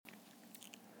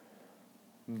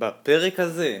בפרק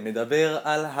הזה נדבר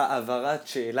על העברת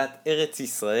שאלת ארץ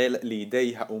ישראל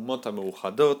לידי האומות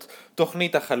המאוחדות,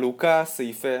 תוכנית החלוקה,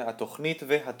 סעיפי התוכנית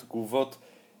והתגובות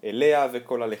אליה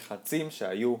וכל הלחצים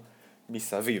שהיו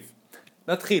מסביב.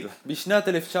 נתחיל. בשנת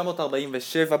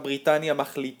 1947 בריטניה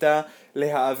מחליטה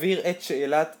להעביר את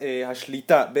שאלת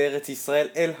השליטה בארץ ישראל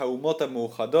אל האומות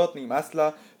המאוחדות. נמאס לה,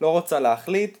 לא רוצה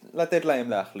להחליט, לתת להם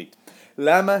להחליט.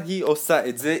 למה היא עושה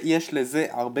את זה? יש לזה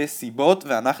הרבה סיבות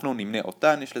ואנחנו נמנה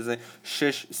אותן. יש לזה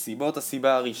 6 סיבות.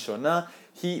 הסיבה הראשונה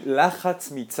היא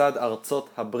לחץ מצד ארצות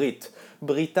הברית.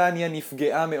 בריטניה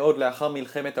נפגעה מאוד לאחר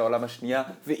מלחמת העולם השנייה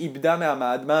ואיבדה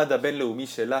מהמעמד הבינלאומי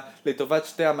שלה לטובת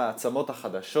שתי המעצמות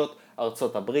החדשות,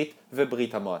 ארצות הברית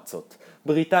וברית המועצות.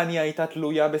 בריטניה הייתה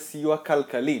תלויה בסיוע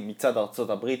כלכלי מצד ארצות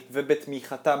הברית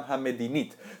ובתמיכתם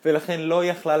המדינית, ולכן לא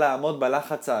יכלה לעמוד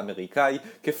בלחץ האמריקאי,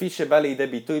 כפי שבא לידי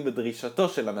ביטוי בדרישתו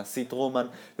של הנשיא טרומן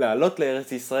לעלות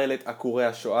לארץ ישראל את עקורי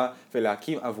השואה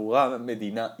ולהקים עבורם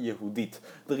מדינה יהודית,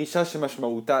 דרישה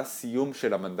שמשמעותה סיום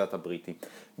של המנדט הבריטי.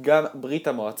 גם ברית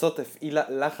המועצות הפעילה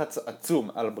לחץ עצום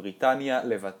על בריטניה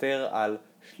לוותר על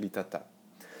שליטתה.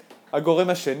 הגורם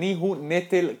השני הוא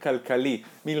נטל כלכלי.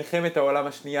 מלחמת העולם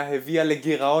השנייה הביאה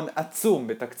לגירעון עצום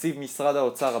בתקציב משרד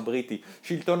האוצר הבריטי.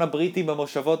 שלטון הבריטי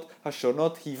במושבות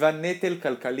השונות היווה נטל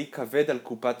כלכלי כבד על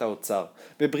קופת האוצר.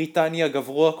 בבריטניה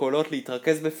גברו הקולות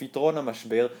להתרכז בפתרון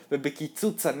המשבר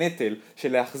ובקיצוץ הנטל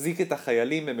של להחזיק את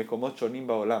החיילים במקומות שונים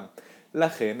בעולם.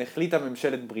 לכן החליטה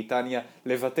ממשלת בריטניה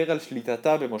לוותר על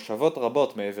שליטתה במושבות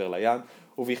רבות מעבר לים,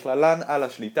 ובכללן על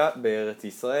השליטה בארץ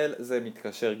ישראל. זה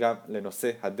מתקשר גם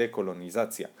לנושא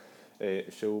הדקולוניזציה,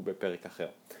 שהוא בפרק אחר.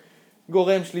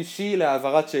 גורם שלישי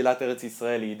להעברת שאלת ארץ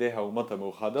ישראל לידי האומות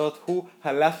המאוחדות הוא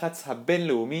הלחץ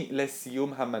הבינלאומי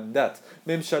לסיום המנדט.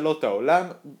 ממשלות העולם,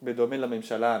 בדומה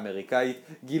לממשלה האמריקאית,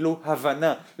 גילו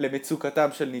הבנה למצוקתם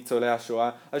של ניצולי השואה,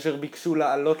 אשר ביקשו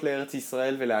לעלות לארץ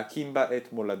ישראל ולהקים בה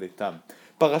את מולדתם.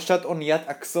 פרשת אוניית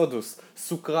אקסודוס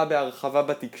סוקרה בהרחבה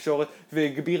בתקשורת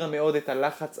והגבירה מאוד את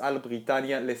הלחץ על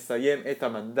בריטניה לסיים את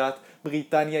המנדט.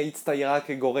 בריטניה הצטיירה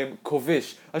כגורם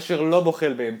כובש אשר לא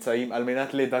בוחל באמצעים על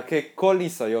מנת לדכא כל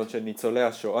ניסיון של ניצולי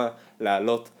השואה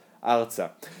לעלות ארצה.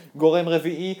 גורם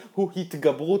רביעי הוא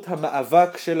התגברות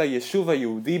המאבק של היישוב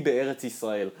היהודי בארץ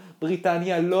ישראל.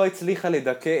 בריטניה לא הצליחה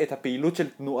לדכא את הפעילות של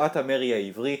תנועת המרי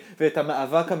העברי ואת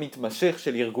המאבק המתמשך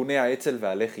של ארגוני האצ"ל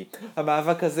והלח"י.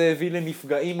 המאבק הזה הביא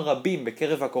לנפגעים רבים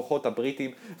בקרב הכוחות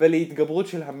הבריטים ולהתגברות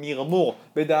של המרמור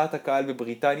בדעת הקהל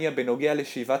בבריטניה בנוגע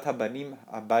לשיבת הבנים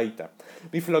הביתה.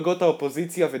 מפלגות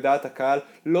האופוזיציה ודעת הקהל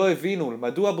לא הבינו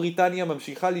מדוע בריטניה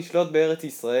ממשיכה לשלוט בארץ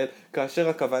ישראל, כאשר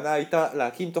הכוונה הייתה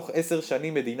להקים תוך 10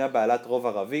 שנים מדינה בעלת רוב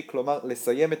ערבי, כלומר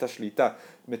לסיים את השליטה,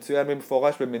 מצוין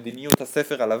במפורש במדיניות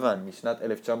הספר הלבן משנת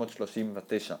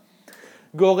 1939.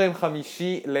 גורם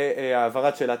חמישי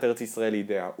להעברת שאלת ארץ ישראל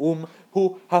לידי האו"ם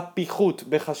הוא הפיחות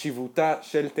בחשיבותה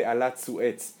של תעלת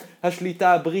סואץ.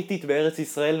 השליטה הבריטית בארץ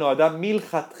ישראל נועדה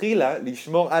מלכתחילה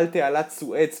לשמור על תעלת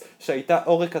סואץ, שהייתה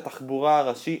עורק התחבורה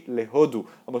הראשי להודו,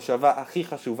 המושבה הכי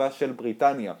חשובה של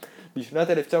בריטניה. בשנת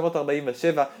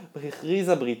 1947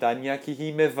 הכריזה בריטניה כי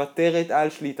היא מוותרת על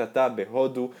שליטתה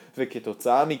בהודו,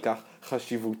 וכתוצאה מכך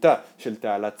חשיבותה של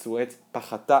תעלת סואץ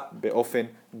פחתה באופן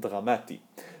דרמטי.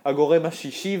 הגורם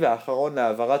השישי והאחרון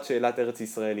להעברת שאלת ארץ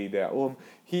ישראל לידי האו"ם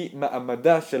היא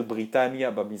מעמדה של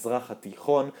בריטניה במזרח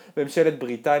התיכון. ממשלת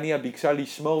בריטניה ביקשה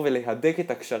לשמור ולהדק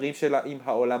את הקשרים שלה עם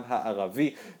העולם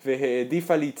הערבי,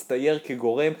 והעדיפה להצטייר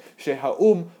כגורם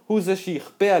שהאו"ם הוא זה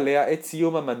שיכפה עליה את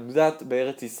סיום המנדט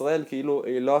בארץ ישראל, כאילו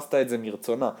היא לא עשתה את זה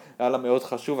מרצונה. היה לה מאוד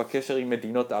חשוב הקשר עם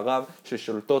מדינות ערב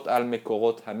ששולטות על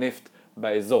מקורות הנפט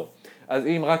באזור. אז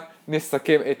אם רק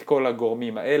נסכם את כל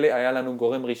הגורמים האלה, היה לנו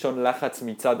גורם ראשון לחץ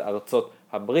מצד ארצות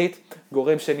הברית,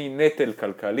 גורם שני נטל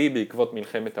כלכלי בעקבות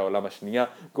מלחמת העולם השנייה,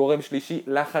 גורם שלישי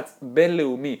לחץ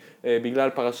בינלאומי בגלל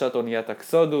פרשת אוניית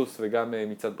אקסודוס וגם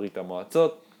מצד ברית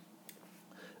המועצות,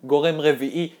 גורם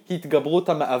רביעי התגברות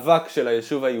המאבק של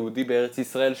היישוב היהודי בארץ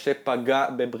ישראל שפגע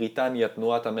בבריטניה,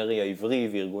 תנועת המרי העברי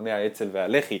וארגוני האצ"ל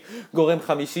והלח"י. גורם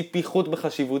חמישי פיחות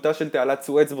בחשיבותה של תעלת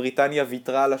סואץ. בריטניה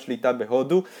ויתרה על השליטה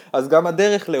בהודו, אז גם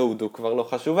הדרך להודו כבר לא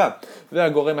חשובה.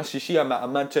 והגורם השישי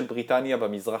המעמד של בריטניה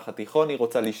במזרח התיכון, היא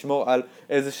רוצה לשמור על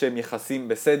איזה שהם יחסים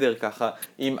בסדר ככה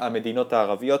עם המדינות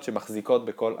הערביות שמחזיקות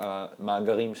בכל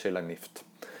המאגרים של הנפט.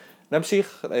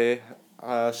 נמשיך.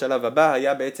 השלב הבא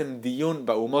היה בעצם דיון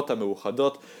באומות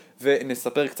המאוחדות,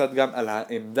 ונספר קצת גם על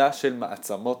העמדה של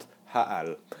מעצמות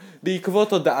העל.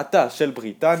 בעקבות הודעתה של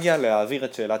בריטניה להעביר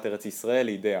את שאלת ארץ ישראל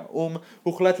לידי האו"ם,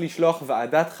 הוחלט לשלוח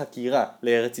ועדת חקירה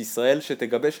לארץ ישראל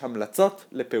שתגבש המלצות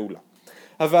לפעולה.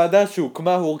 הוועדה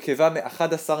שהוקמה הורכבה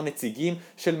מ-11 נציגים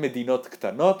של מדינות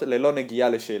קטנות ללא נגיעה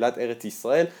לשאלת ארץ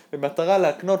ישראל, במטרה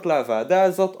להקנות לוועדה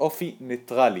הזאת אופי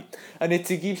ניטרלי.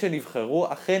 הנציגים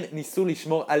שנבחרו אכן ניסו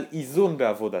לשמור על איזון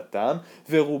בעבודתם,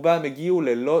 ורובם הגיעו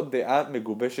ללא דעה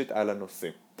מגובשת על הנושא.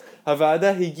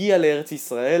 הוועדה הגיעה לארץ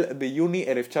ישראל ביוני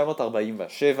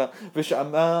 1947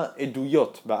 ושמעה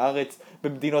עדויות בארץ,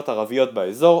 במדינות ערביות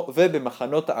באזור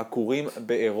ובמחנות העקורים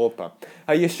באירופה.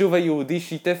 היישוב היהודי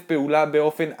שיתף פעולה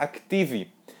באופן אקטיבי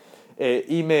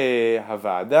עם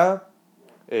הוועדה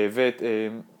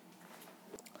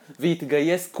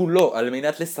והתגייס כולו על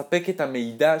מנת לספק את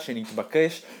המידע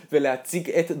שנתבקש ולהציג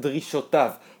את דרישותיו,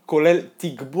 כולל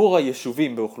תגבור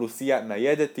היישובים באוכלוסייה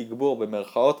ניידת, תגבור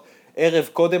במרכאות, ערב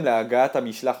קודם להגעת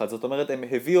המשלחת. זאת אומרת, הם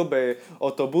הביאו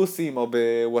באוטובוסים או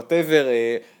בוואטאבר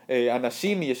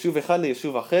אנשים מיישוב אחד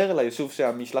ליישוב אחר, ליישוב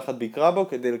שהמשלחת ביקרה בו,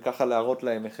 כדי ככה להראות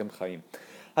להם איך הם חיים.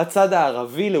 הצד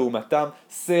הערבי לעומתם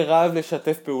סירב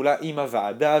לשתף פעולה עם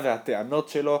הוועדה, והטענות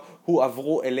שלו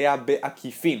הועברו אליה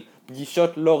בעקיפין,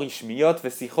 פגישות לא רשמיות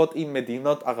ושיחות עם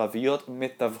מדינות ערביות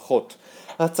מתווכות.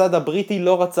 הצד הבריטי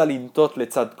לא רצה לנטות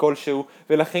לצד כלשהו,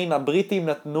 ולכן הבריטים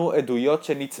נתנו עדויות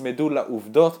שנצמדו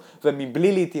לעובדות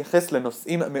ומבלי להתייחס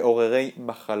לנושאים מעוררי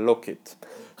מחלוקת.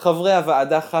 חברי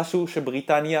הוועדה חשו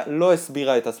שבריטניה לא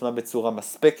הסבירה את עצמה בצורה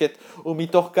מספקת,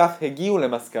 ומתוך כך הגיעו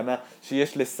למסקנה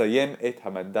שיש לסיים את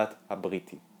המנדט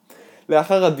הבריטי.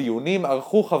 לאחר הדיונים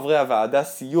ערכו חברי הוועדה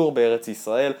סיור בארץ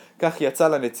ישראל, כך יצא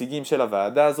לנציגים של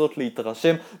הוועדה הזאת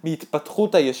להתרשם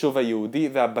מהתפתחות היישוב היהודי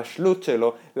והבשלות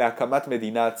שלו להקמת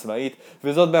מדינה עצמאית,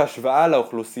 וזאת בהשוואה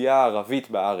לאוכלוסייה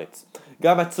הערבית בארץ.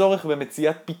 גם הצורך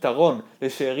במציאת פתרון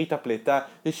לשארית הפלטה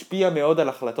השפיע מאוד על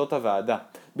החלטות הוועדה.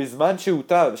 בזמן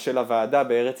שהותה של הוועדה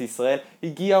בארץ ישראל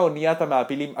הגיעה אוניית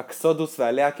המעפילים אקסודוס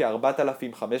ועליה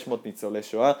כ-4,500 ניצולי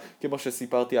שואה, כמו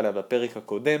שסיפרתי עליה בפרק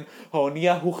הקודם.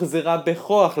 האונייה הוחזרה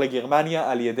בכוח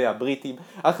לגרמניה על ידי הבריטים,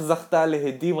 אך זכתה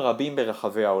להדים רבים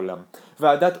ברחבי העולם.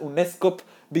 ועדת אונסקופ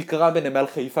ביקרה בנמל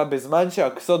חיפה בזמן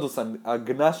שאקסודוס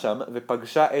עגנה שם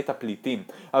ופגשה את הפליטים.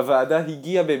 הוועדה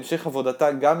הגיעה בהמשך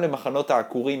עבודתה גם למחנות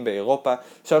העקורים באירופה,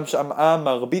 שם שמעה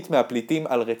מרבית מהפליטים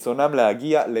על רצונם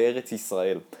להגיע לארץ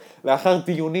ישראל. לאחר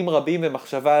דיונים רבים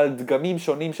ומחשבה על דגמים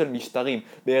שונים של משטרים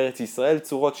בארץ ישראל,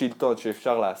 צורות שלטון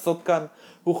שאפשר לעשות כאן,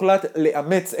 הוחלט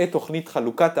לאמץ את תוכנית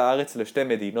חלוקת הארץ לשתי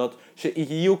מדינות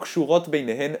שיהיו קשורות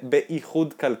ביניהן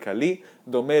באיחוד כלכלי,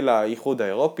 דומה לאיחוד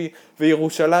האירופי,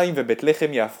 וירושלים ובית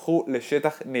לחם יהפכו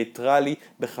לשטח ניטרלי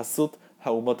בחסות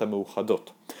האומות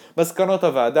המאוחדות. מסקנות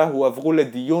הוועדה הועברו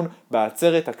לדיון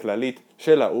בעצרת הכללית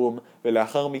של האו"ם,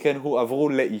 ולאחר מכן הועברו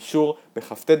לאישור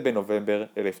בכ"ט בנובמבר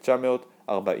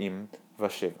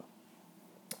 1947.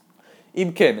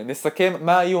 אם כן, נסכם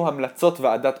מה היו המלצות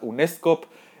ועדת אונסקופ.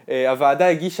 הוועדה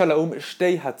הגישה לאו"ם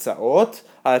שתי הצעות.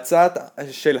 ההצעה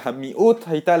של המיעוט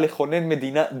הייתה לכונן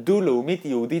מדינה דו-לאומית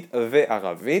יהודית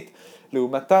וערבית.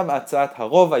 לעומתם הצעת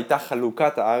הרוב הייתה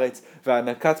חלוקת הארץ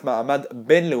והענקת מעמד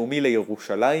בינלאומי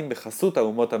לירושלים בחסות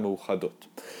האומות המאוחדות.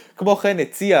 כמו כן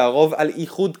הציע הרוב על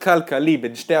איחוד כלכלי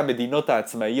בין שתי המדינות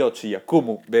העצמאיות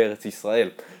שיקומו בארץ ישראל.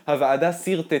 הוועדה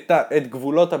סרטטה את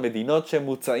גבולות המדינות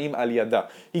שמוצעים על ידה.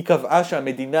 היא קבעה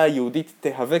שהמדינה היהודית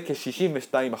תהווה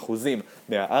כ-62%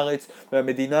 מהארץ,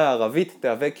 והמדינה הערבית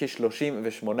תהווה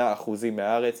כ-38%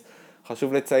 מהארץ.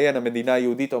 חשוב לציין, המדינה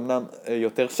היהודית אומנם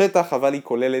יותר שטח, אבל היא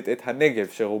כוללת את הנגב,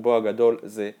 שרובו הגדול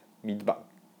זה מדבר.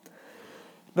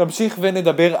 נמשיך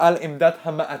ונדבר על עמדת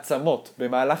המעצמות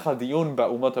במהלך הדיון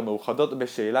באומות המאוחדות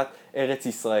בשאלת ארץ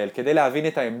ישראל. כדי להבין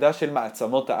את העמדה של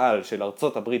מעצמות העל, של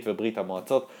ארצות הברית וברית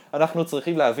המועצות, אנחנו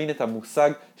צריכים להבין את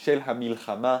המושג של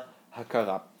המלחמה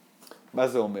הקרה. מה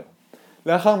זה אומר?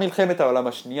 לאחר מלחמת העולם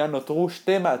השנייה נותרו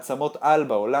שתי מעצמות על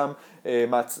בעולם,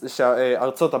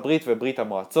 ארצות הברית וברית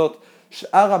המועצות.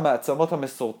 שאר המעצמות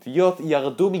המסורתיות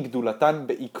ירדו מגדולתן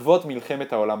בעקבות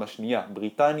מלחמת העולם השנייה,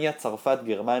 בריטניה, צרפת,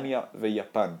 גרמניה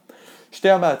ויפן. שתי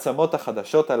המעצמות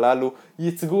החדשות הללו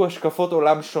ייצגו השקפות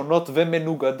עולם שונות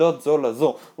ומנוגדות זו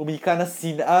לזו, ומכאן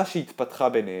השנאה שהתפתחה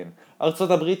ביניהן.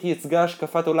 ארצות הברית ייצגה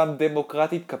השקפת עולם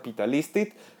דמוקרטית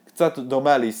קפיטליסטית, קצת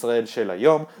דומה לישראל של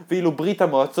היום, ואילו ברית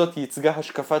המועצות ייצגה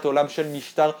השקפת עולם של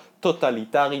משטר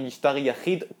טוטליטרי, משטר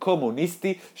יחיד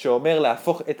קומוניסטי, שאומר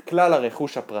להפוך את כלל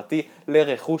הרכוש הפרטי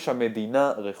לרכוש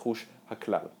המדינה, רכוש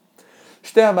הכלל.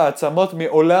 שתי המעצמות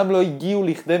מעולם לא הגיעו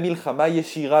לכדי מלחמה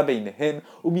ישירה ביניהן,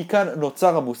 ומכאן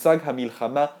נוצר המושג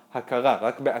המלחמה הקרה,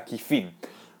 רק בעקיפין.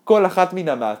 כל אחת מן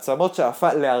המעצמות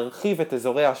שאפה להרחיב את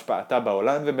אזורי השפעתה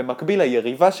בעולם, ובמקביל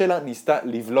היריבה שלה ניסתה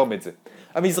לבלום את זה.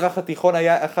 המזרח התיכון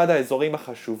היה אחד האזורים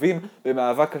החשובים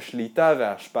במאבק השליטה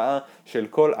וההשפעה של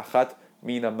כל אחת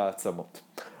מן המעצמות.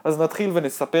 אז נתחיל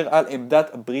ונספר על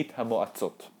עמדת ברית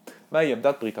המועצות. מהי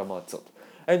עמדת ברית המועצות?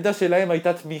 העמדה שלהם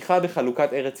הייתה תמיכה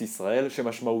בחלוקת ארץ ישראל,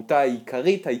 שמשמעותה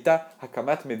העיקרית הייתה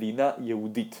הקמת מדינה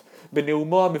יהודית.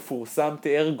 בנאומו המפורסם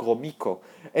תיאר גרומיקו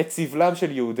את סבלם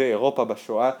של יהודי אירופה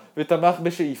בשואה, ותמך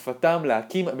בשאיפתם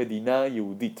להקים מדינה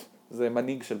יהודית. זה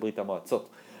מנהיג של ברית המועצות.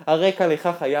 הרקע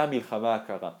לכך היה המלחמה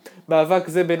הקרה. מאבק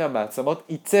זה בין המעצמות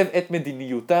עיצב את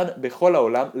מדיניותן בכל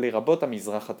העולם, לרבות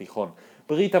המזרח התיכון.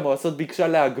 ברית המועצות ביקשה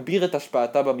להגביר את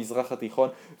השפעתה במזרח התיכון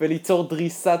וליצור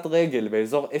דריסת רגל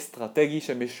באזור אסטרטגי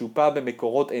שמשופע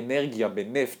במקורות אנרגיה,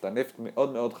 בנפט. הנפט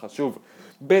מאוד מאוד חשוב.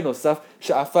 בנוסף,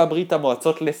 שאפה ברית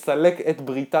המועצות לסלק את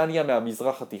בריטניה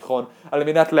מהמזרח התיכון על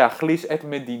מנת להחליש את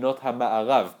מדינות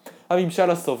המערב. הממשל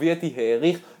הסובייטי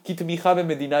העריך כי תמיכה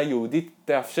במדינה יהודית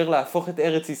תאפשר להפוך את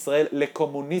ארץ ישראל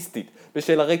לקומוניסטית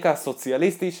בשל הרקע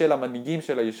הסוציאליסטי של המנהיגים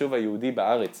של היישוב היהודי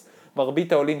בארץ.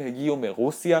 מרבית העולים הגיעו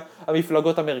מרוסיה,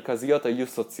 המפלגות המרכזיות היו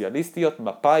סוציאליסטיות,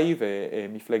 מפא"י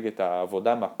ומפלגת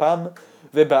העבודה מפ"ם,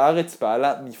 ובארץ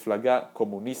פעלה מפלגה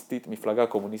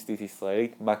קומוניסטית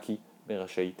ישראלית, מק"י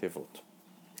מראשי תיבות.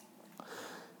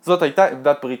 זאת הייתה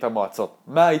עמדת ברית המועצות.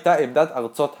 מה הייתה עמדת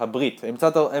ארצות הברית?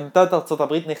 עמדת ארצות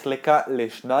הברית נחלקה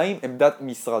לשניים, עמדת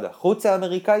משרד החוץ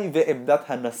האמריקאי ועמדת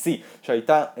הנשיא,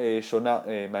 שהייתה שונה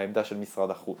מהעמדה של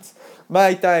משרד החוץ. מה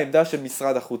הייתה העמדה של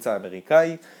משרד החוץ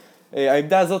האמריקאי?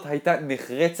 העמדה הזאת הייתה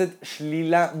נחרצת,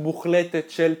 שלילה מוחלטת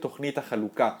של תוכנית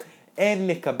החלוקה. אין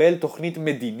לקבל תוכנית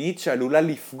מדינית שעלולה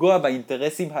לפגוע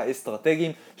באינטרסים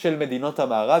האסטרטגיים של מדינות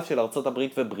המערב, של ארצות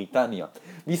הברית ובריטניה.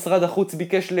 משרד החוץ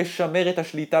ביקש לשמר את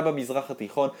השליטה במזרח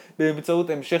התיכון באמצעות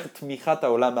המשך תמיכת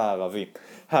העולם הערבי.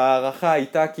 הערכה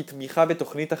הייתה כי תמיכה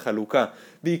בתוכנית החלוקה,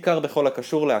 בעיקר בכל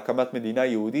הקשור להקמת מדינה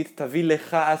יהודית, תביא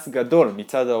לכעס גדול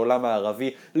מצד העולם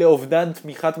הערבי, לאובדן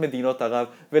תמיכת מדינות ערב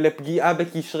ולפגיעה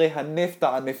בקשרי הנפט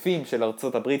הענפים של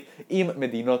ארצות הברית עם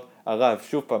מדינות ערב.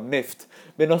 שוב פעם, נפט.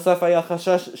 בנוסף היה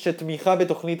חשש שתמיכה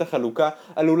בתוכנית החלוקה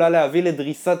עלולה להביא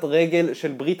לדריסת רגל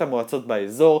של ברית המועצות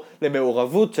באזור,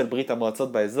 למעורבות של ברית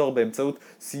המועצות באזור באמצעות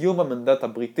סיום המנדט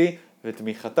הבריטי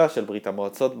ותמיכתה של ברית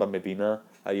המועצות במדינה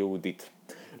היהודית.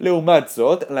 לעומת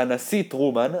זאת, לנשיא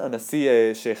טרומן, הנשיא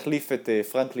שהחליף את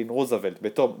פרנקלין רוזוולט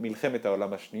בתום מלחמת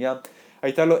העולם השנייה,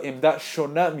 הייתה לו עמדה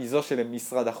שונה מזו של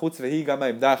משרד החוץ, והיא גם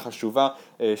העמדה החשובה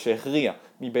שהכריעה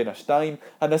מבין השתיים.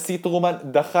 הנשיא טרומן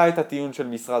דחה את הטיעון של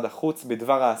משרד החוץ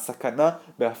בדבר הסכנה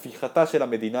בהפיכתה של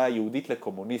המדינה היהודית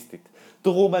לקומוניסטית.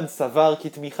 טרומן סבר כי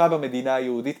תמיכה במדינה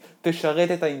היהודית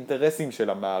תשרת את האינטרסים של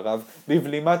המערב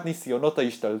בבלימת ניסיונות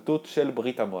ההשתלטות של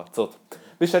ברית המועצות.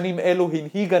 בשנים אלו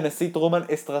הנהיג הנשיא טרומן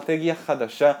אסטרטגיה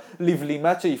חדשה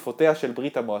לבלימת שאיפותיה של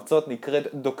ברית המועצות, נקראת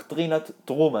דוקטרינת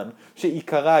טרומן,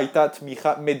 שעיקרה הייתה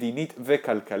תמיכה מדינית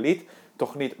וכלכלית,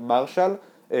 תוכנית מרשל,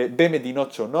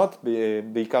 במדינות שונות,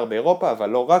 בעיקר באירופה, אבל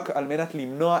לא רק, על מנת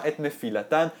למנוע את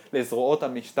נפילתן לזרועות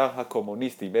המשטר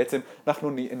הקומוניסטי. בעצם אנחנו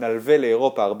נלווה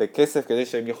לאירופה הרבה כסף כדי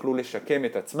שהם יוכלו לשקם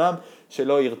את עצמם,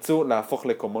 שלא ירצו להפוך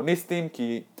לקומוניסטים,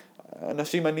 כי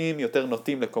אנשים עניים יותר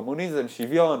נוטים לקומוניזם,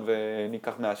 שוויון,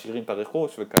 וניקח מהעשירים את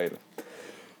הרכוש וכאלה.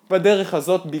 בדרך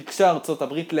הזאת ביקשה ארצות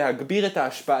הברית להגביר את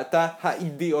ההשפעתה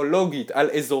האידיאולוגית על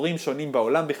אזורים שונים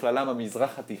בעולם, בכללם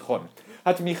המזרח התיכון.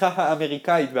 התמיכה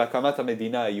האמריקאית בהקמת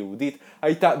המדינה היהודית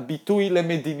הייתה ביטוי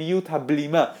למדיניות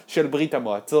הבלימה של ברית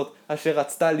המועצות, אשר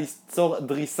רצתה ליצור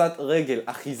דריסת רגל,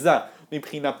 אחיזה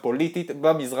מבחינה פוליטית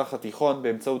במזרח התיכון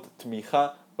באמצעות תמיכה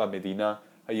במדינה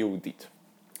היהודית.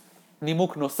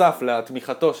 נימוק נוסף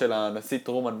לתמיכתו של הנשיא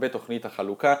טרומן בתוכנית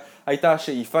החלוקה הייתה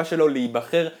השאיפה שלו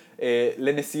להיבחר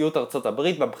לנשיאות ארצות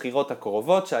הברית בבחירות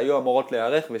הקרובות שהיו אמורות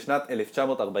להיערך בשנת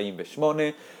 1948,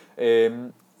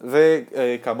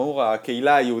 וכאמור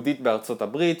הקהילה היהודית בארצות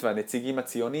הברית והנציגים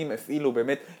הציוניים הפעילו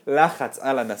באמת לחץ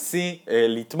על הנשיא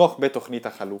לתמוך בתוכנית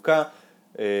החלוקה.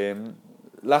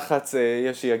 לחץ,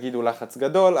 יש שיגידו לחץ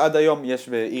גדול. עד היום יש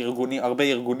הרבה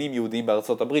ארגונים יהודיים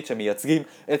בארצות הברית שמייצגים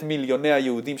את מיליוני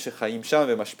היהודים שחיים שם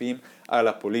ומשפיעים על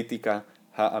הפוליטיקה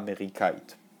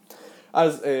האמריקאית.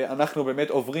 אז אנחנו באמת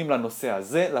עוברים לנושא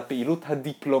הזה, לפעילות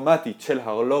הדיפלומטית של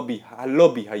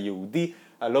הלובי היהודי,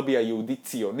 הלובי היהודי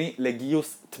ציוני,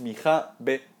 לגיוס תמיכה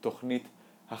בתוכנית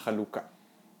החלוקה.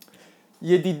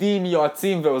 ידידים,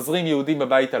 יועצים ועוזרים יהודים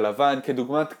בבית הלבן,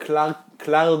 כדוגמת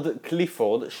קלארד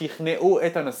קליפורד, שכנעו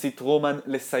את הנשיא טרומן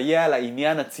לסייע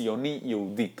לעניין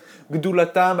הציוני-יהודי.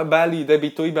 גדולתם באה לידי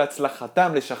ביטוי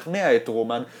בהצלחתם לשכנע את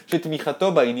טרומן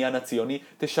שתמיכתו בעניין הציוני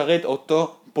תשרת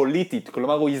אותו פוליטית,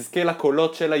 כלומר הוא יזכה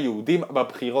לקולות של היהודים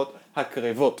בבחירות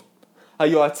הקרבות.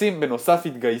 היועצים בנוסף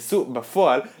התגייסו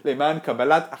בפועל למען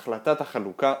קבלת החלטת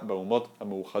החלוקה באומות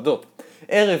המאוחדות.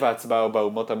 ערב ההצבעה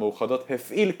באומות המאוחדות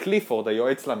הפעיל קליפורד,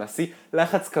 היועץ לנשיא,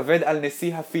 לחץ כבד על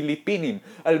נשיא הפיליפינים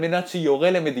על מנת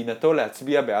שיורה למדינתו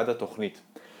להצביע בעד התוכנית.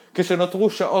 כשנותרו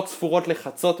שעות ספורות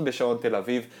לחצות בשעון תל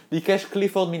אביב, ביקש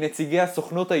קליפורד מנציגי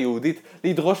הסוכנות היהודית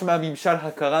לדרוש מהממשל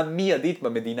הכרה מיידית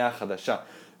במדינה החדשה.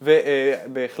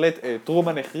 ובהחלט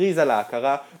טרומן הכריז על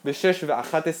ההכרה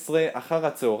ב-6:11 אחר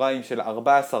הצהריים של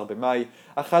 14 במאי,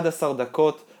 11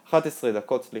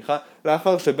 דקות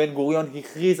לאחר שבן גוריון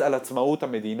הכריז על עצמאות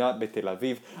המדינה בתל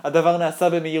אביב. הדבר נעשה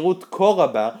במהירות כה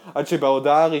רבה עד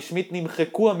שבהודעה הרשמית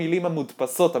נמחקו המילים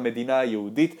המודפסות המדינה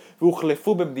היהודית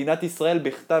והוחלפו במדינת ישראל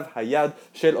בכתב היד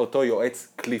של אותו יועץ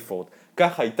קליפורד.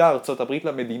 כך הייתה ארצות הברית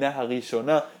למדינה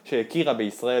הראשונה שהכירה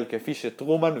בישראל כפי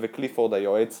שטרומן וקליפורד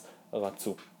היועץ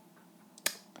רצו.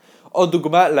 עוד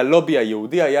דוגמה ללובי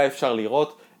היהודי היה אפשר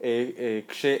לראות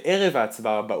כשערב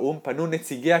ההצבעה באום פנו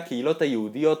נציגי הקהילות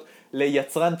היהודיות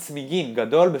ליצרן צמיגים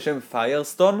גדול בשם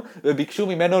פיירסטון וביקשו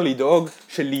ממנו לדאוג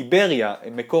שליבריה,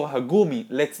 מקור הגומי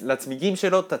לצמיגים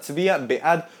שלו, תצביע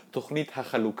בעד תוכנית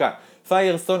החלוקה.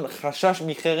 פיירסטון חשש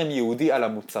מחרם יהודי על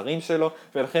המוצרים שלו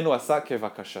ולכן הוא עשה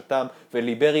כבקשתם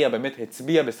וליבריה באמת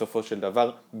הצביע בסופו של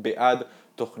דבר בעד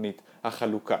תוכנית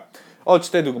החלוקה. עוד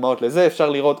שתי דוגמאות לזה אפשר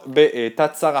לראות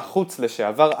בתת שר החוץ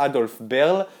לשעבר אדולף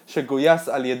ברל שגויס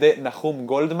על ידי נחום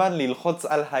גולדמן ללחוץ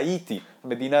על האיטי,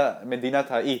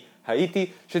 מדינת האיטי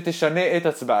שתשנה את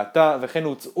הצבעתה, וכן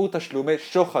הוצאו תשלומי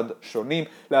שוחד שונים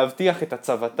להבטיח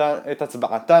את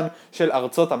הצבעתן של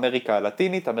ארצות אמריקה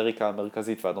הלטינית, אמריקה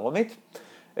המרכזית והדרומית.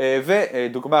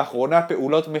 ודוגמה אחרונה,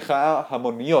 פעולות מחאה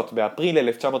המוניות באפריל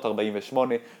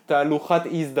 1948, תהלוכת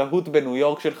הזדהות בניו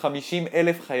יורק של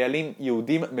 50,000 חיילים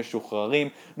יהודים משוחררים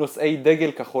נושאי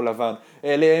דגל כחול לבן,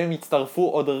 אליהם הצטרפו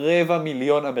עוד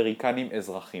 250,000 אמריקנים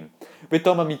אזרחים.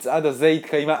 בתום המצעד הזה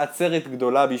התקיימה עצרת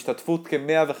גדולה בהשתתפות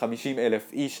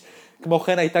כ-150,000 איש. כמו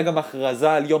כן הייתה גם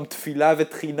הכרזה על יום תפילה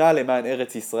ותחינה למען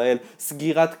ארץ ישראל,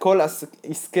 סגירת כל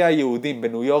עסקי היהודים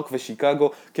בניו יורק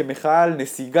ושיקגו כמחאה על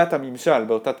נסיגת הממשל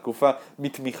באותה תקופה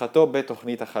מתמיכתו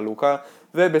בתוכנית החלוקה,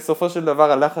 ובסופו של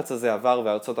דבר הלחץ הזה עבר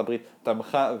וארצות הברית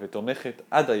תמכה ותומכת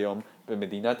עד היום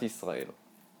במדינת ישראל.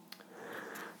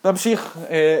 נמשיך,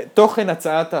 תוכן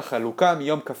הצעת החלוקה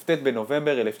מיום כ"ט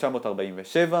בנובמבר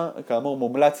 1947, כאמור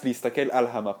מומלץ להסתכל על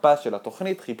המפה של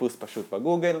התוכנית, חיפוש פשוט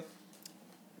בגוגל.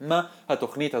 מה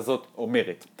התוכנית הזאת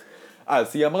אומרת?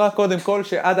 אז היא אמרה קודם כל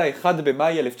שעד ה-1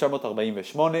 במאי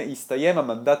 1948 הסתיים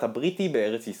המנדט הבריטי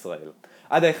בארץ ישראל.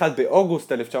 עד ה-1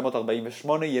 באוגוסט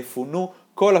 1948 יפונו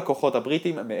כל הכוחות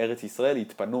הבריטים מארץ ישראל,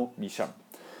 יתפנו משם.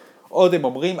 עוד הם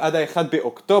אומרים עד ה-1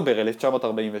 באוקטובר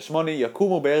 1948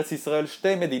 יקומו בארץ ישראל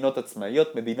שתי מדינות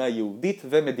עצמאיות, מדינה יהודית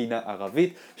ומדינה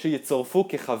ערבית, שיצורפו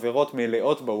כחברות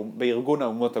מלאות בארגון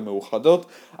האומות המאוחדות.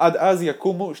 עד אז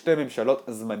יקומו שתי ממשלות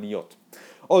זמניות.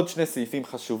 עוד שני סעיפים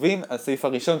חשובים, הסעיף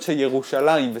הראשון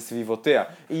שירושלים וסביבותיה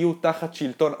יהיו תחת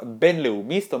שלטון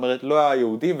בינלאומי, זאת אומרת לא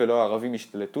היהודים ולא הערבים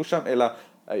ישתלטו שם, אלא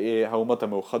האומות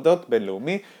המאוחדות,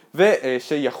 בינלאומי,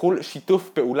 ושיחול שיתוף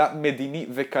פעולה מדיני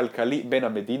וכלכלי בין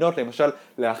המדינות, למשל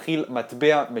להכיל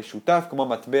מטבע משותף כמו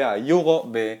מטבע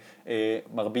היורו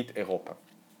במרבית אירופה.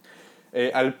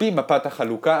 על פי מפת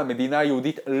החלוקה, המדינה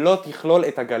היהודית לא תכלול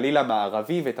את הגליל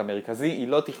המערבי ואת המרכזי, היא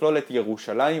לא תכלול את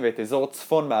ירושלים ואת אזור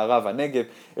צפון מערב הנגב,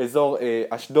 אזור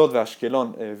אשדוד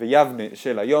ואשקלון ויבנה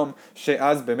של היום,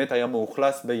 שאז באמת היה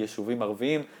מאוכלס ביישובים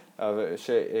ערביים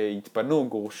שהתפנו,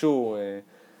 גורשו,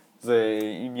 זה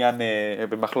עניין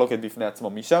במחלוקת בפני עצמו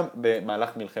משם,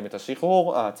 במהלך מלחמת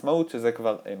השחרור, העצמאות, שזה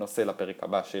כבר נושא לפרק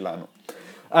הבא שלנו.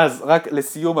 אז רק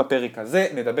לסיום הפרק הזה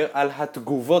נדבר על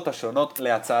התגובות השונות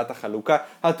להצעת החלוקה,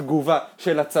 התגובה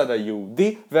של הצד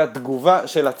היהודי והתגובה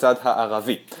של הצד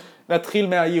הערבי. נתחיל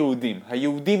מהיהודים.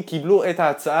 היהודים קיבלו את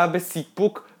ההצעה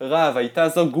בסיפוק רב, הייתה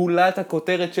זו גולת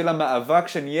הכותרת של המאבק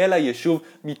שניהל היישוב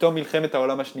מתום מלחמת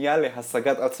העולם השנייה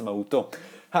להשגת עצמאותו.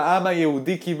 העם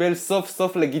היהודי קיבל סוף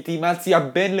סוף לגיטימציה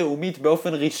בינלאומית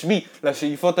באופן רשמי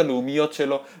לשאיפות הלאומיות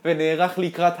שלו, ונערך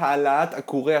לקראת העלאת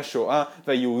עקורי השואה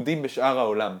והיהודים בשאר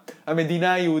העולם.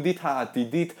 המדינה היהודית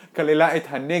העתידית כללה את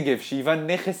הנגב, שהיווה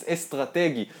נכס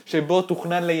אסטרטגי שבו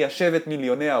תוכנן ליישב את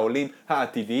מיליוני העולים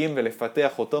העתידיים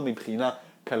ולפתח אותו מבחינה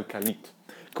כלכלית.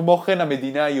 כמו כן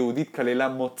המדינה היהודית כללה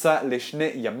מוצא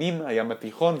לשני ימים, הים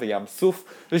התיכון וים סוף,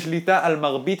 ושליטה על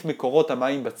מרבית מקורות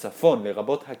המים בצפון,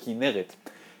 לרבות הכינרת.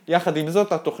 יחד עם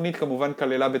זאת, התוכנית כמובן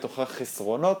כללה בתוכה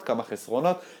חסרונות, כמה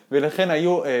חסרונות, ולכן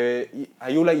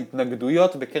היו לה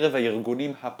התנגדויות בקרב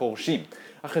הארגונים הפורשים.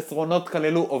 החסרונות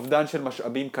כללו אובדן של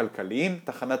משאבים כלכליים,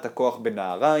 תחנת הכוח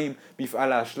בנהריים,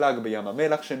 מפעל האשלג בים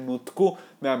המלח שנותקו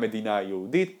מהמדינה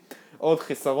היהודית. עוד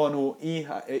חסרון הוא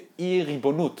אי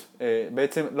ריבונות,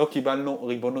 בעצם לא קיבלנו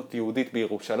ריבונות יהודית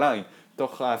בירושלים,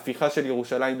 תוך ההפיכה של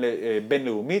ירושלים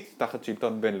לבינלאומית, תחת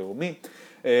שלטון בינלאומי.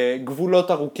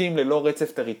 גבולות ארוכים ללא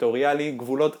רצף טריטוריאלי,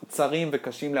 גבולות צרים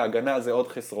וקשים להגנה, זה עוד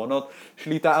חסרונות,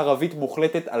 שליטה ערבית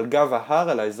מוחלטת על גב ההר,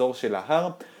 על האזור של ההר,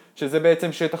 שזה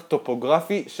בעצם שטח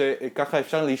טופוגרפי שככה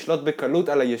אפשר לשלוט בקלות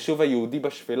על היישוב היהודי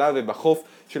בשפלה ובחוף,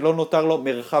 שלא נותר לו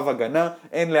מרחב הגנה,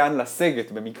 אין לאן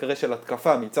לסגת במקרה של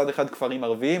התקפה, מצד אחד כפרים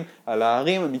ערביים על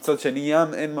ההרים, מצד שני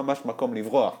ים, אין ממש מקום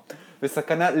לברוח.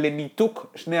 וסכנה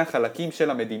לניתוק שני החלקים של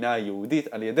המדינה היהודית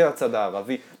על ידי הצד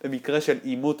הערבי. במקרה של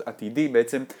עימות עתידי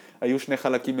בעצם היו שני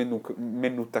חלקים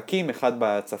מנותקים, אחד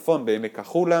בצפון בעמק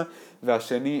החולה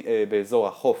והשני באזור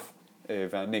החוף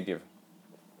והנגב.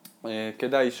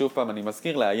 כדאי שוב פעם אני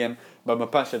מזכיר לעיין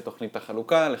במפה של תוכנית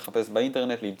החלוקה, לחפש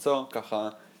באינטרנט, למצוא, ככה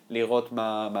לראות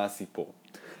מה הסיפור.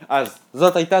 אז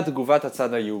זאת הייתה תגובת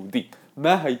הצד היהודי.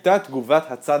 מה הייתה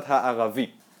תגובת הצד הערבי?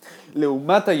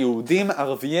 לעומת היהודים,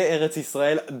 ערביי ארץ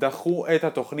ישראל דחו את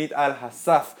התוכנית על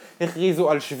הסף, הכריזו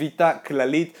על שביתה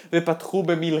כללית ופתחו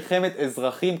במלחמת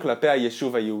אזרחים כלפי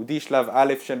היישוב היהודי, שלב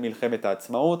א' של מלחמת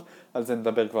העצמאות, על זה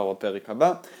נדבר כבר בפרק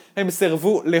הבא. הם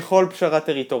סרבו לכל פשרה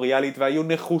טריטוריאלית והיו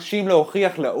נחושים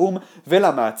להוכיח לאום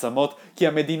ולמעצמות כי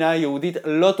המדינה היהודית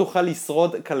לא תוכל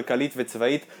לשרוד כלכלית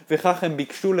וצבאית, וכך הם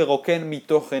ביקשו לרוקן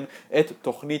מתוכן את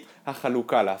תוכנית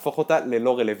החלוקה, להפוך אותה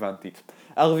ללא רלוונטית.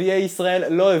 ערביי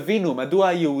ישראל לא הבינו מדוע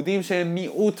היהודים שהם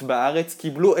מיעוט בארץ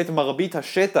קיבלו את מרבית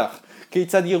השטח,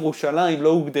 כיצד ירושלים לא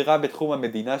הוגדרה בתחום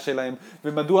המדינה שלהם,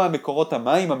 ומדוע מקורות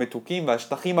המים המתוקים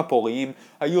והשטחים הפוריים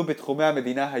היו בתחומי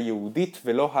המדינה היהודית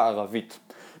ולא הערבית.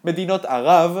 מדינות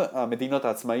ערב, המדינות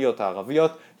העצמאיות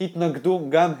הערביות, התנגדו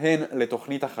גם הן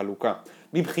לתוכנית החלוקה.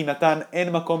 מבחינתן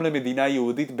אין מקום למדינה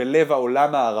יהודית בלב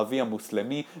העולם הערבי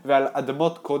המוסלמי ועל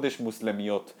אדמות קודש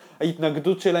מוסלמיות.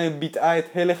 ההתנגדות שלהם ביטאה את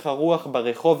הלך הרוח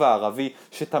ברחוב הערבי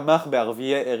שתמך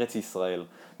בערביי ארץ ישראל.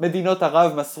 מדינות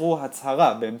ערב מסרו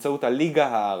הצהרה באמצעות הליגה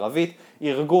הערבית,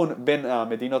 ארגון בין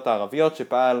המדינות הערביות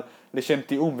שפעל לשם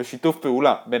תיאום ושיתוף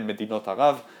פעולה בין מדינות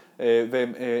ערב,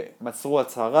 והם מסרו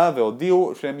הצהרה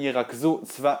והודיעו שהם ירכזו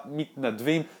צבא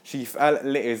מתנדבים שיפעל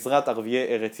לעזרת ערביי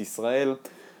ארץ ישראל.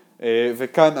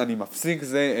 וכאן אני מפסיק,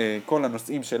 זה כל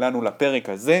הנושאים שלנו לפרק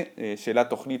הזה, שאלת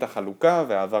תוכנית החלוקה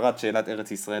והעברת שאלת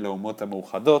ארץ ישראל לאומות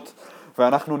המאוחדות,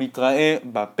 ואנחנו נתראה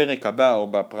בפרק הבא או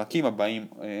בפרקים הבאים,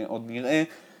 עוד נראה,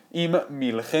 עם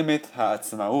מלחמת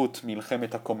העצמאות,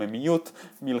 מלחמת הקוממיות,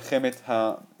 מלחמת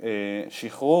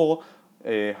השחרור,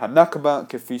 הנכבה,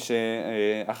 כפי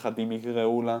שאחדים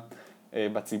יקראו לה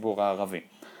בציבור הערבי.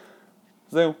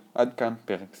 זהו, עד כאן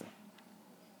פרק זה.